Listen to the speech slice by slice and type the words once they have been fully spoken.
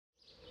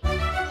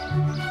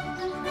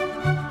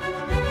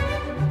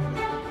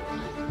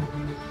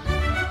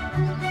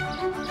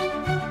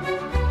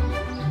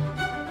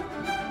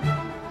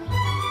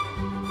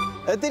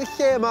Ydy'r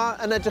lle yma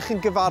yn edrych yn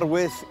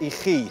gyfarwydd i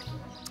chi,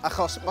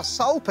 achos mae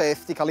sawl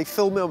peth wedi cael ei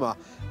ffilmio yma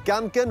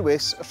gan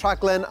gynnwys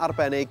rhaglen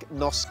arbennig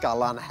Nos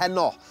Galan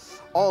heno.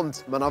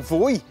 Ond mae yna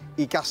fwy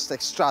i Castell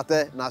y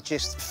Strade na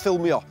jyst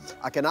ffilmio,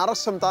 ac yn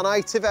aros amdana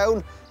i tu fewn,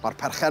 mae'r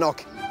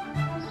perchenog.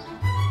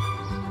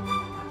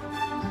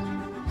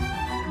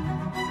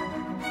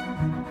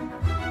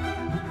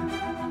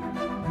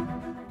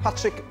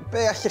 Patrick,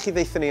 be allech chi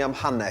ddeithio ni am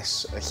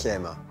hanes y lle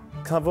yma?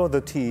 Cafodd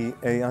y tŷ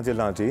ei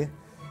adeiladu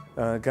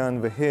gan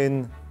fy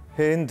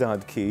hen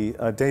dad ci,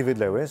 David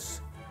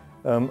Lewis,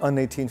 yn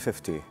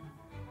 1850.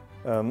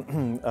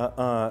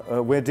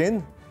 Wedyn,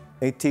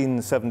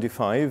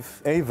 1875,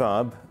 ei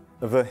fab,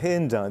 fy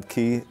hen dad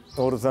ci,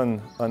 wrth yn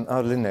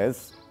arlunydd,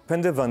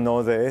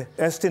 penderfynodd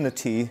estyn y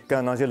tŷ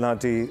gan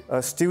adeiladu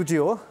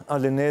studio,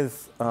 arlunydd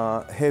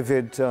a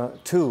hefyd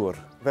tŵr.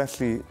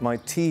 Felly mae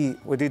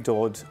tŷ wedi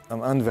dod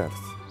am anferth.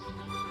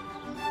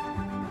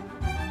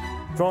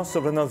 Dros y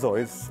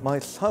blynyddoedd, mae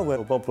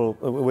llawer o bobl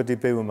wedi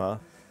byw yma.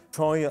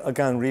 Troi y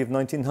ganrif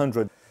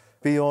 1900,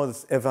 buodd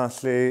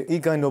efallai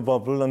 20 o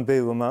bobl yn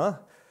byw yma.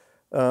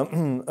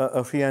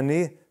 Y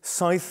rhieni,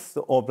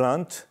 7 o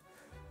blant,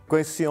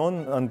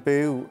 gweision yn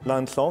byw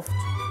lan llofft.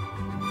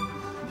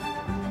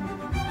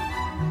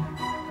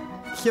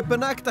 Lle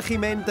bynnag da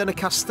chi'n mynd yn y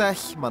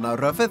castell, mae yna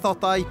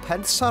ryfeddodau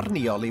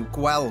pensarniol i'w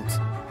gweld.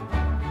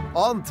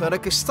 Ond yn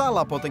ogystal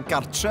â bod yn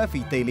gartref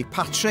i deulu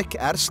Patrick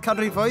ers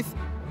canrifoedd,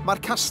 mae'r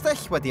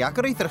castell wedi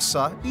agor ei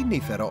ddrysa i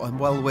nifer o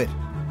ymwelwyr.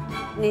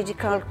 Ni wedi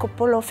cael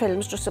cwpl o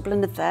ffilms dros y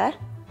blynydde.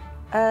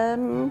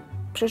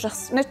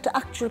 Nid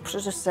actual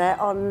prydysau,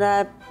 ond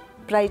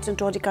braids yn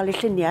dod i gael eu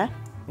lluniau.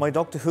 Mae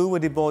Doctor Who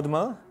wedi bod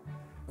yma.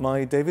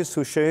 Mae David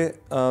Suchet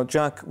a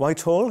Jack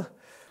Whitehall.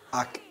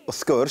 Ac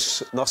wrth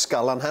gwrs, Nos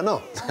Galan heno.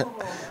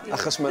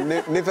 Achos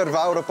mae nifer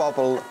fawr o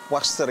bobl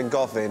wastad yn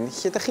gofyn,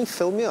 lle ydych chi'n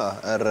ffilmio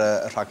yr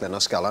rhaglen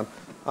Nos Galan?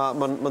 A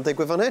mae'n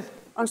digwydd fan hyn.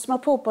 Ond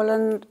mae pobl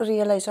yn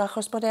realisio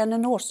achos bod e yn y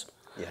nos.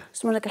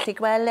 So maen nhw'n gallu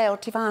gweld le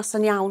o'r tu fas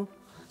yn iawn.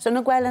 So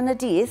nhw'n gweld yn y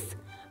dydd,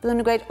 bydden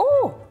nhw'n gweud,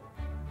 o,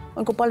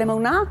 mae'n gwybod le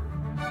mewn na.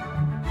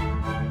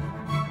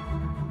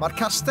 Mae'r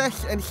castell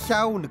yn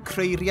llawn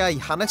creiriau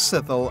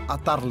hanesyddol a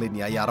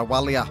darluniau ar y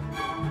waliau.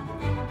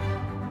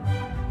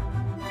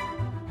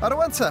 A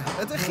rwan te,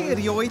 ydych chi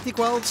erioed i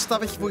gweld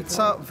stafell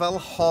fwyta fel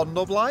hon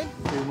o blaen?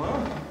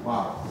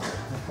 Wow.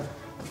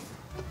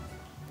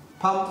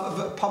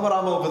 Pa mor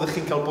aml fyddech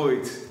chi'n cael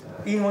bwyd?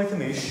 Unwaith y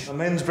mis, a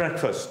men's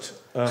breakfast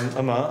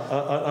yma,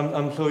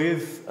 am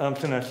llwydd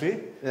Llanelli.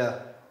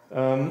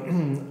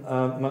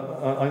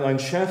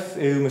 Ein chef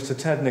yw Mr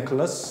Ted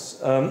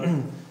Nicholas,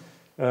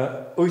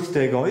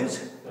 80 oed,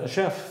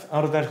 chef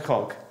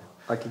ardderchog.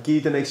 Ac i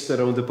gyd yn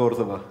eistedd rownd y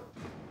bwrdd yma.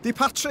 Di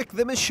Patrick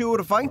ddim yn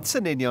siŵr faint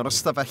yn union o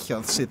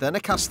stafelloedd sydd yn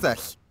y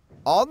castell,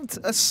 ond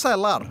y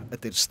selar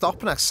ydy'r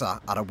stop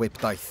nesaf ar y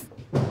wybdaeth.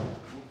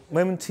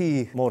 Mewn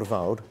tŷ mor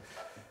fawr,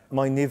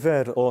 mae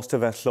nifer o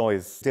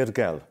stafelloedd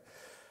dirgel.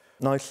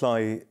 Naill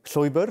ai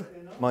llwybr.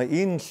 Mae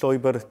un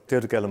llwybr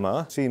dirgel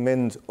yma sy'n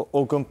mynd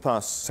o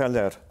gwmpas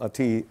seler a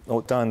tŷ o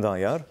dan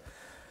ddaiar.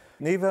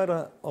 Nifer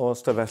o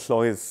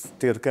stafelloedd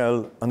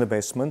dirgel yn y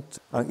basement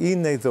a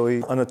un neu ddwy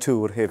yn y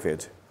tŵr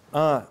hefyd.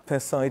 A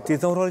pethau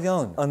diddorol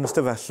iawn yn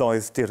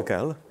stafelloedd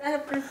dirgel.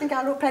 Bryd yn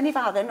galw penny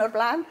fafin o'r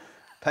blaen.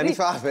 Penny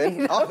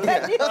fafin? O,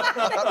 penny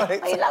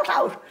fafin. Mae'n lawr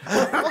llawr.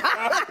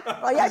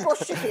 O, iau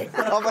bwys i chi.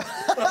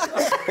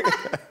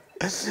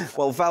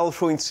 Wel, fel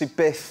rhywun sydd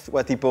byth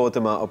wedi bod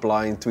yma o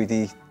blaen, dwi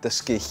wedi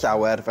dysgu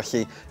llawer,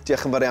 felly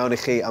diolch yn fawr iawn i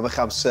chi am eich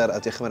amser a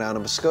diolch yn fawr iawn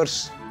am y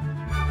sgwrs.